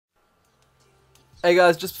Hey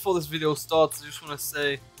guys, just before this video starts, I just want to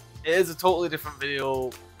say it is a totally different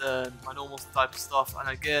video than my normal type of stuff, and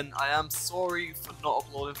again, I am sorry for not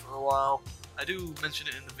uploading for a while. I do mention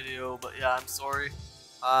it in the video, but yeah, I'm sorry.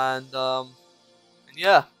 And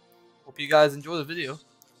yeah, hope you guys enjoy the video.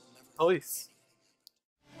 Peace.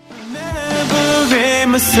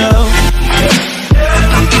 Remembering myself,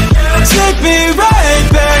 take me right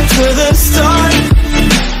back to the start.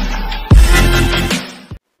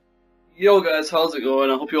 Yo guys, how's it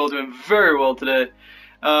going? I hope you're all doing very well today.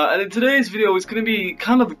 And in today's video, it's going to be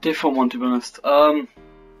kind of a different one, to be honest.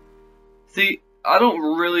 See, I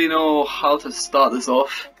don't really know how to start this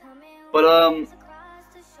off, but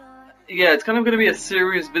yeah, it's kind of going to be a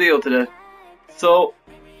serious video today. So,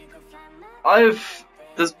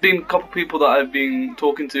 there's been a couple people that I've been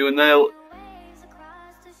talking to, and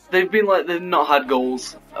they've been like, they've not had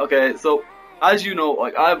goals. Okay, so as you know,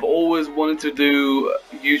 like, I've always wanted to do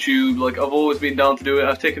YouTube. Like, I've always been down to do it.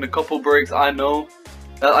 I've taken a couple breaks. I know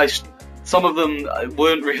that some of them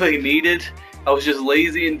weren't really needed. I was just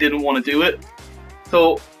lazy and didn't want to do it.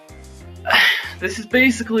 So this is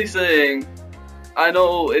basically saying, I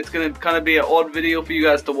know it's gonna kind of be an odd video for you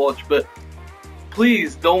guys to watch, but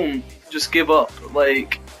please don't just give up.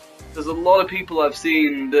 Like, there's a lot of people I've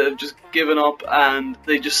seen that have just given up and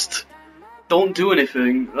they just don't do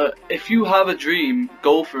anything. If you have a dream,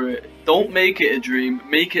 go for it. Don't make it a dream,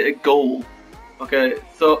 make it a goal. Okay,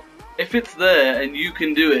 so if it's there and you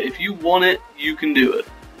can do it, if you want it, you can do it.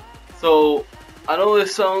 So I know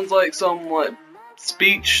this sounds like some like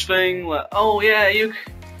speech thing, like, oh yeah, you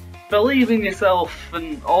believe in yourself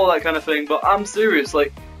and all that kind of thing, but I'm serious.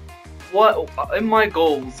 Like, what in my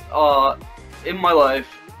goals are in my life,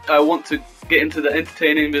 I want to get into the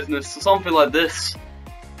entertaining business, something like this.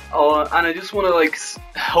 And I just want to like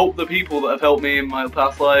help the people that have helped me in my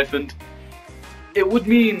past life, and it would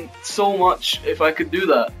mean so much if I could do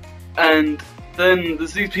that. And then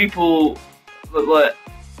there's these people that like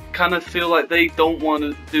kind of feel like they don't want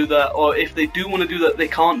to do that, or if they do want to do that, they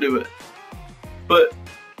can't do it. But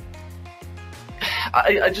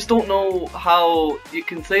I just don't know how you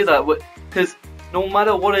can say that, because no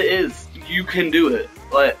matter what it is, you can do it.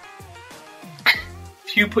 Like,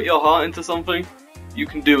 if you put your heart into something, you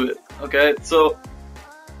can do it. Okay, so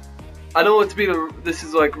I know this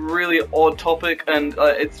is like really odd topic, and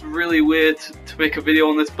it's really weird to make a video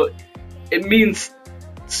on this, but it means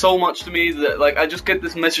so much to me that like I just get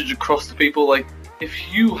this message across to people. Like,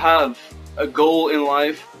 if you have a goal in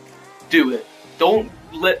life, do it. Don't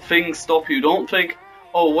let things stop you. Don't think,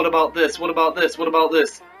 oh, what about this? What about this? What about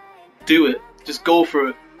this? Do it. Just go for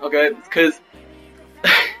it. Okay, because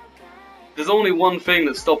there's only one thing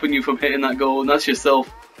that's stopping you from hitting that goal, and that's yourself.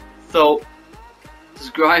 So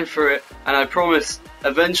just grind for it, and I promise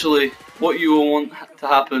eventually what you will want to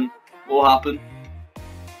happen will happen.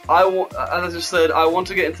 As I just said, I want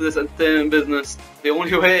to get into this entertainment business. The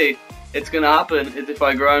only way it's gonna happen is if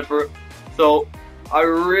I grind for it. So I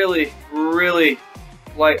really, really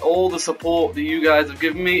like all the support that you guys have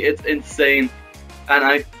given me. It's insane, and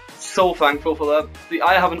I'm so thankful for that. See,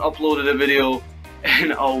 I haven't uploaded a video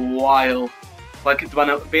in a while. Like, it's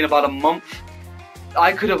been about a month.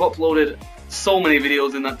 I could have uploaded so many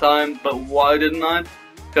videos in that time, but why didn't I?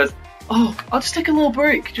 Because, oh, I'll just take a little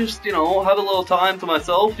break, just, you know, have a little time to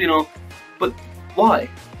myself, you know. But why?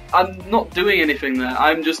 I'm not doing anything there.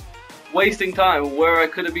 I'm just wasting time where I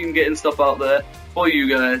could have been getting stuff out there for you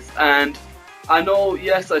guys. And I know,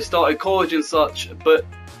 yes, I started college and such, but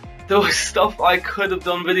there was stuff I could have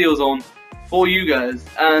done videos on for you guys.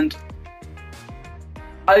 And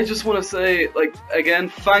I just want to say, like, again,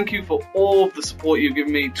 thank you for all of the support you've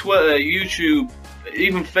given me. Twitter, YouTube,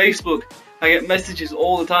 even Facebook. I get messages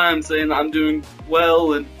all the time saying that I'm doing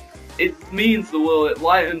well, and it means the world. It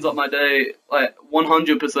lightens up my day, like,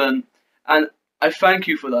 100%. And I thank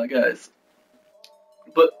you for that, guys.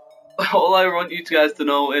 But all I want you guys to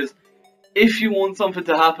know is, if you want something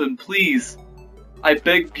to happen, please, I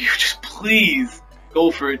beg you, just please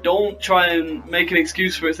go for it. Don't try and make an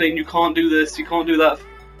excuse for it, saying you can't do this, you can't do that,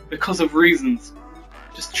 because of reasons.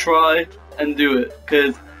 Just try and do it,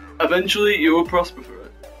 because eventually you will prosper for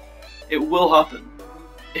it. It will happen.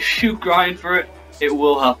 If you grind for it, it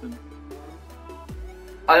will happen.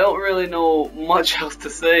 I don't really know much else to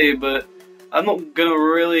say, but I'm not gonna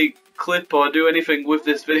really clip or do anything with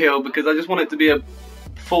this video, because I just want it to be a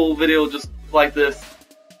full video just like this.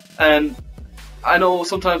 And I know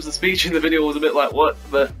sometimes the speech in the video was a bit like, what,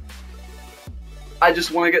 but I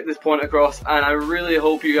just want to get this point across, and I really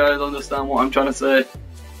hope you guys understand what I'm trying to say.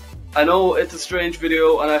 I know it's a strange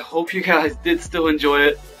video, and I hope you guys did still enjoy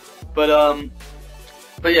it, but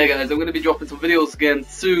yeah guys, I'm going to be dropping some videos again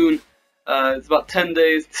soon, It's about 10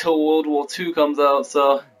 days till World War II comes out,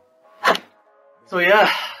 so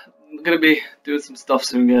yeah, I'm gonna be doing some stuff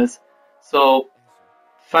soon, guys. So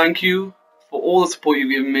thank you for all the support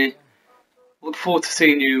you've given me. Look forward to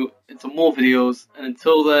seeing you in some more videos, and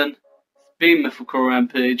until then, it's been Mythical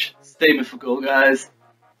Rampage. Stay mythical, guys.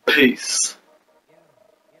 Peace.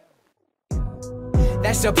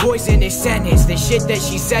 That's a poisonous sentence. The shit that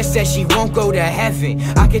she says she won't go to heaven.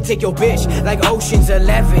 I could take your bitch like Ocean's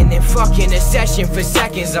 11 and fucking a session for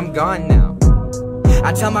seconds. I'm gone now.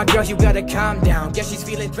 I tell my girl you gotta calm down. Guess she's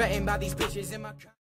feeling threatened by these bitches in my car.